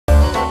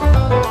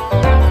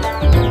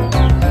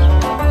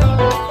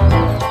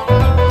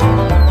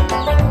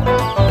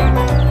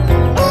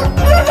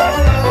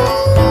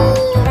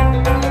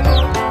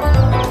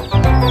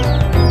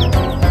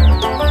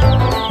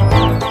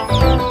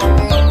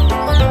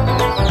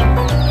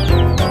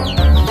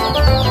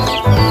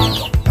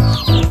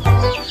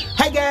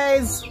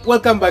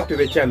welcome back to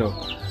the channel.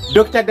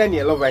 Dr.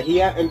 Daniel over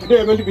here, and today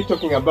we're going to be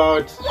talking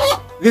about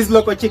these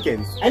local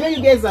chickens. I know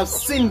you guys have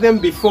seen them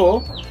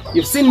before.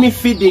 You've seen me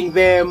feeding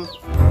them.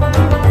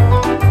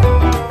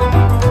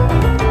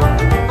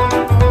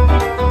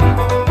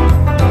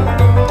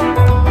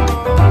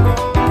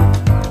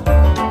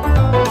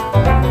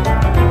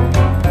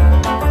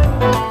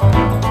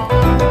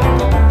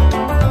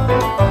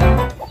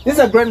 These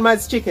are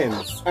grandma's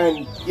chickens,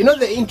 and you know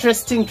the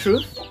interesting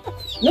truth?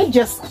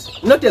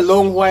 Not a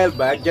long while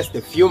back, just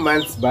a few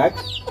months back,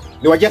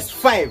 there were just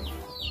 5,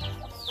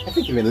 I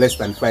think even less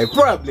than 5,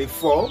 probably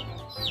 4,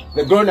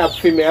 the grown-up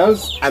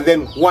females, and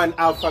then 1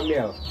 alpha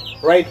male,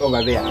 right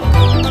over there.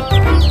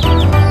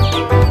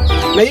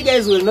 Now you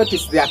guys will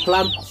notice they are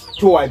clamped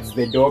towards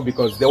the door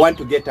because they want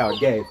to get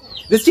out, guys.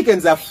 These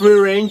chickens are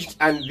free-ranged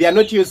and they are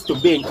not used to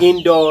being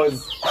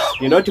indoors,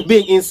 to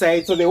being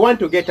inside, so they want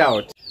to get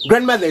out.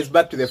 Grandmother is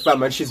back to the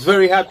farm and she's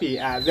very happy.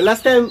 The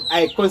last time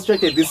I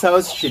constructed this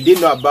house, she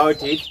didn't know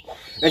about it.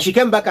 And she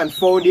came back and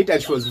found it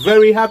and she was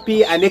very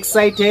happy and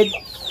excited.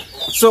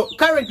 So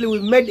currently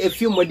we've made a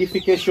few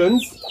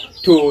modifications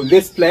to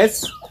this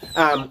place.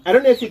 I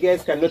don't know if you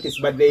guys can notice,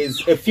 but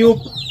there's a few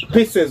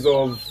pieces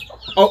of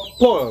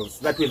poles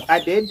that we've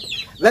added.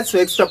 That's for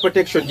extra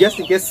protection, just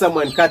in case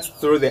someone cuts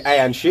through the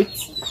iron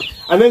sheets.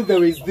 And then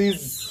there is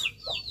these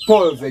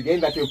poles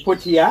again that we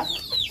put here.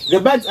 The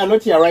birds are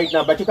not here right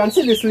now, but you can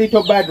see this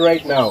little bird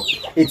right now.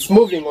 It's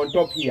moving on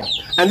top here.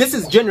 And this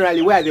is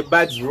generally where the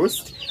birds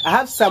roost. I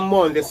have some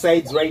more on the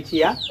sides right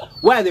here,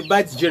 where the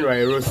birds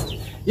generally roost.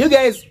 You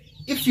guys,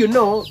 if you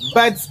know,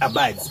 birds are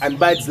birds, and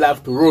birds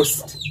love to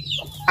roost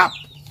up.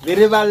 They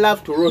never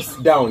love to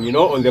roost down,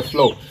 on the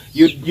floor.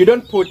 You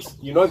don't put,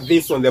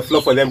 this on the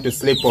floor for them to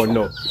sleep on,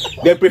 no.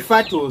 They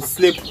prefer to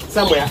sleep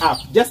somewhere up.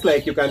 Just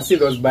like you can see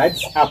those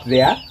birds up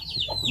there.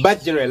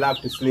 Birds generally love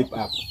to sleep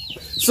up.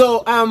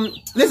 So,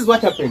 this is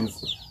what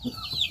happens.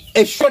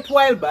 A short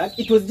while back,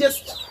 it was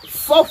just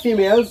 4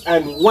 females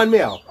and 1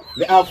 male,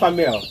 the alpha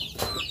male,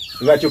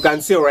 that you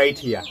can see right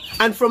here.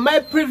 And from my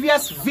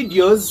previous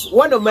videos,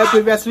 one of my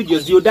previous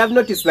videos, you would have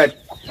noticed that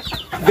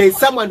there's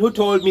someone who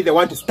told me they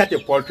want to start a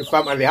poultry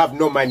farm and they have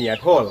no money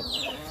at all.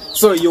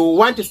 So you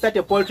want to start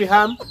a poultry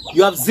farm,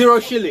 you have 0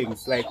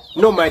 shillings, like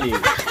no money,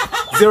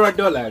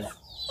 $0.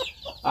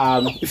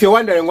 If you're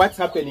wondering what's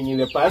happening in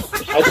the past,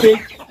 I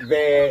think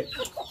the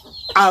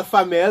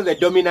alpha male, the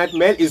dominant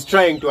male, is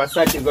trying to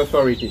assert his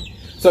authority.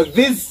 So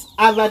these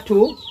other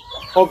 2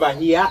 over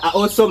here are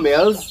also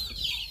males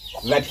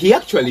that he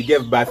actually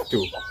gave birth to.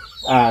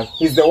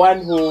 He's the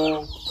one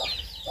who,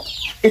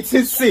 it's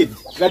his seed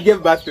that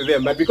gave birth to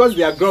them, but because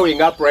they are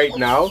growing up right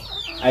now,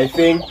 I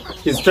think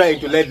he's trying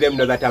to let them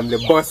know that I'm the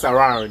boss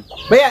around.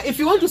 But yeah, if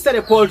you want to start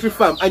a poultry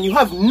farm and you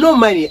have no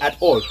money at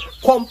all,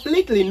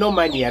 completely no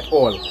money at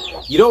all,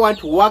 you don't want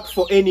to work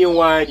for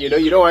anyone, you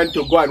don't want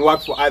to go and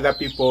work for other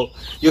people,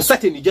 you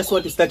certainly just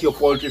want to start your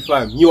poultry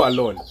farm, you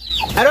alone.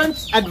 I don't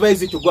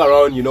advise you to go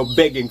around,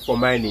 begging for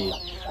money.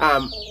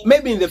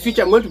 Maybe in the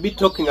future I'm going to be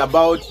talking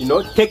about,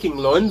 taking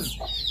loans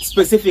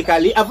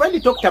specifically. I've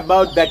already talked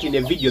about that in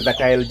a video that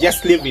I'll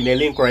just leave in a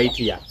link right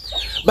here.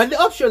 But the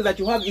option that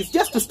you have is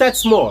just to start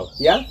small,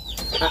 yeah?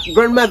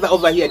 Grandmother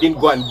over here didn't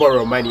go and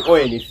borrow money or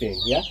anything,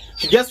 yeah?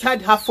 She just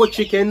had her 4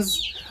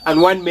 chickens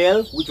and 1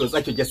 male, which was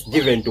actually just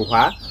given to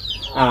her.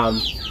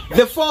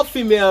 The 4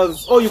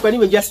 females, or you can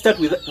even just start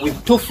with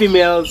 2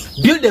 females.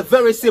 Build a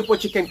very simple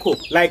chicken coop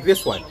like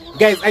this one.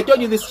 Guys, I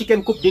told you this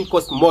chicken coop didn't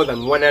cost more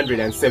than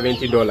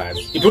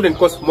 $170. It wouldn't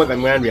cost more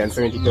than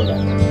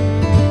 $170.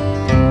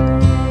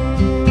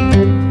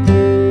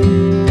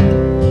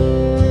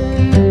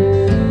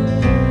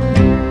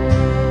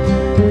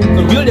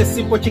 Build a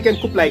simple chicken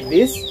coop like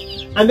this,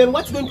 and then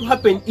what's going to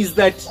happen is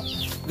that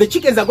the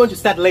chickens are going to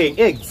start laying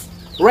eggs.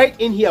 Right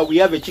in here we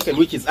have a chicken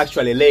which is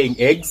actually laying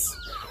eggs,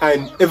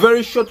 and a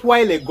very short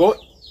while ago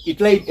it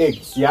laid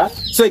eggs, yeah?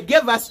 So it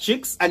gave us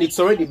chicks and it's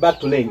already back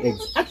to laying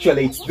eggs.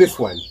 Actually it's this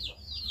one.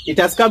 It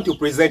has come to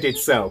present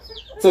itself.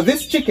 So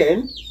this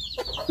chicken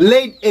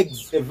laid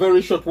eggs a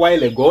very short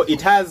while ago.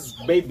 It has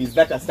babies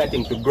that are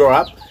starting to grow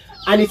up,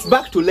 and it's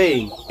back to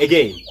laying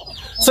again.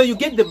 So you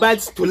get the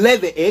birds to lay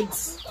the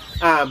eggs.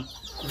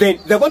 Then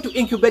they're going to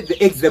incubate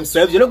the eggs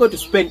themselves. You're not going to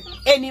spend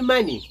any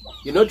money,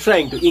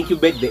 trying to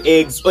incubate the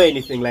eggs or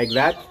anything like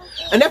that.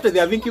 And after they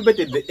have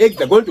incubated the eggs,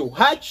 they're going to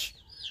hatch.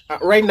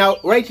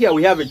 Right here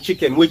we have a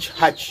chicken which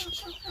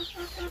hatched.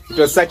 It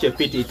was such a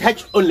pity. It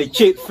hatched only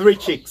 3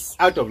 chicks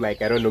out of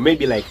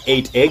maybe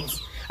 8 eggs.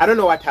 I don't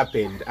know what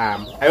happened.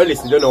 I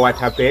honestly don't know what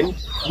happened.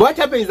 But what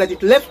happened is that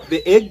it left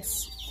the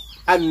eggs,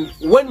 and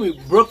when we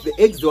broke the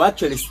eggs, there were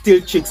actually still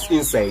chicks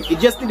inside. It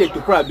just needed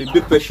to probably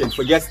be patient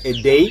for just a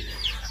day,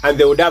 and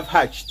they would have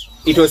hatched.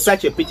 It was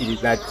such a pity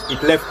that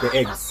it left the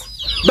eggs.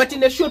 But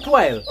in a short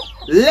while,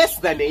 less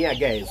than a year,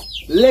 guys,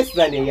 less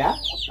than a year,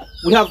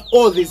 we have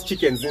all these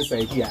chickens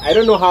inside here. I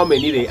don't know how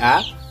many they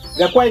are.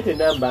 They're quite a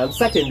number. I'm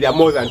certain they are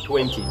more than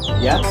 20,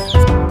 yeah?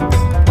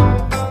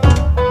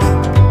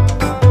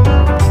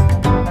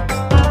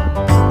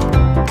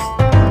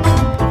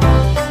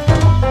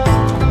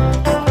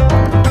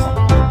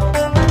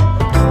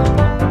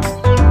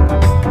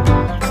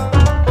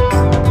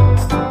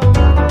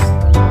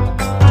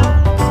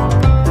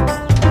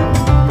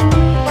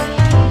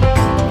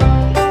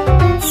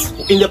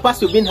 In the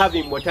past, we've been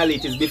having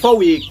mortalities. Before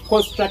we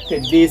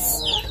constructed this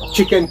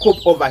chicken coop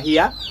over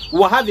here, we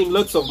were having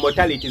lots of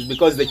mortalities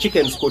because the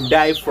chickens could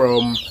die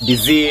from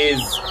disease,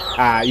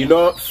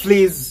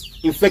 fleas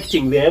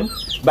infecting them.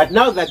 But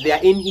now that they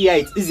are in here,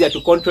 it's easier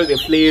to control the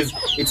fleas,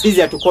 it's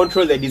easier to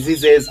control the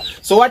diseases.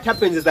 So what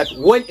happens is that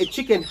when a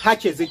chicken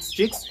hatches its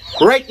chicks,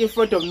 right in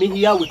front of me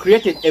here, we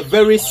created a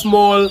very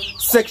small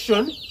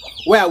section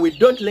where we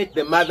don't let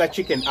the mother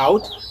chicken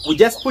out. We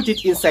just put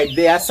it inside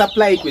there,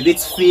 supply it with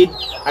its feed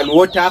and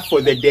water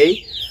for the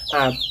day,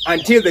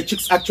 until the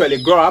chicks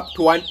actually grow up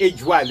to one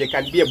age where they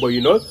can be able,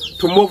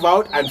 to move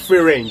out and free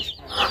range.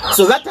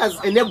 So that has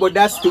enabled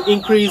us to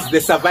increase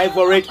the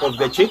survival rate of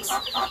the chicks,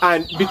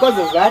 and because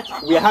of that,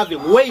 we are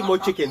having way more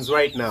chickens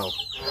right now.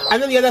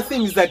 And then the other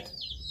thing is that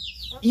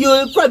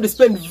you'll probably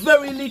spend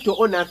very little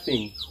or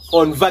nothing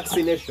on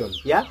vaccination,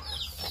 yeah?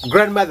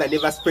 Grandmother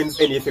never spends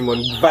anything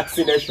on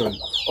vaccination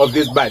of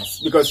these birds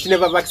because she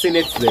never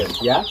vaccinates them,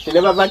 yeah? She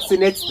never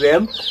vaccinates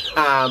them.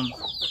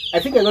 I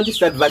think I'm going to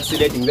start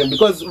vaccinating them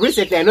because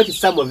recently I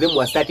noticed some of them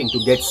were starting to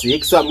get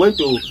sick, so I'm going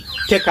to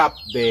take up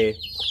the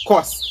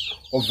cost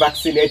of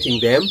vaccinating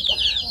them.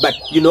 But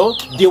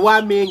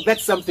deworming,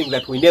 that's something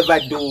that we never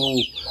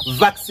do.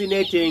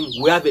 Vaccinating,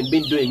 we haven't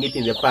been doing it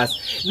in the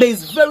past. There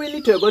is very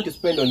little you're going to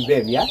spend on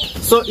them, yeah?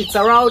 So it's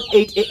around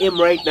 8 a.m.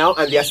 right now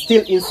and they are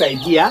still inside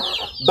here.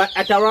 But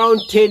at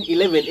around 10,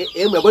 11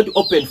 a.m. we're going to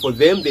open for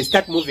them. They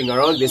start moving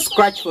around, they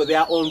scratch for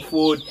their own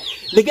food.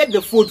 They get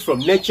the food from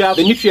nature,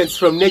 the nutrients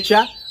from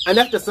nature. And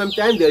after some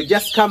time, they'll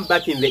just come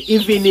back in the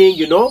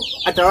evening,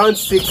 at around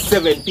 6,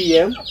 7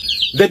 p.m.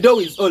 The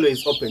door is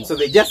always open. So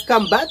they just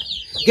come back,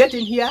 get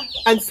in here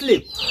and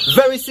sleep.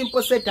 Very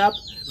simple setup,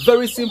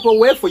 very simple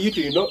way for you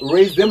to,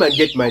 raise them and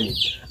get money.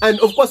 And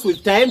of course,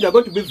 with time, they're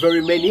going to be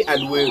very many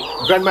and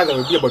grandmother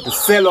will be able to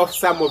sell off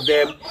some of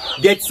them,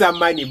 get some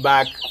money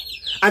back,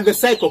 and the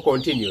cycle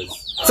continues.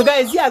 So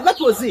guys, yeah, that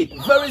was it.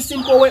 Very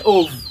simple way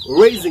of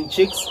raising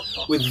chicks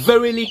with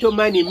very little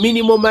money,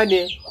 minimum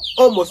money,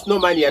 almost no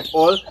money at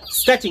all,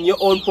 starting your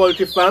own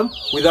poultry farm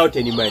without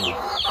any money.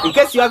 In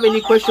case you have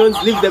any questions,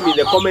 leave them in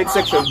the comment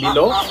section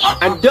below.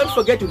 And don't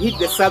forget to hit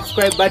the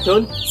subscribe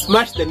button,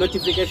 smash the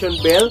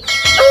notification bell.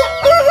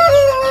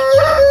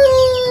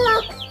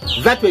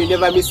 That way you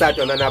never miss out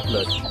on an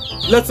upload.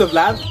 Lots of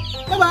love.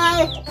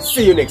 Bye-bye.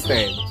 See you next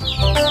time.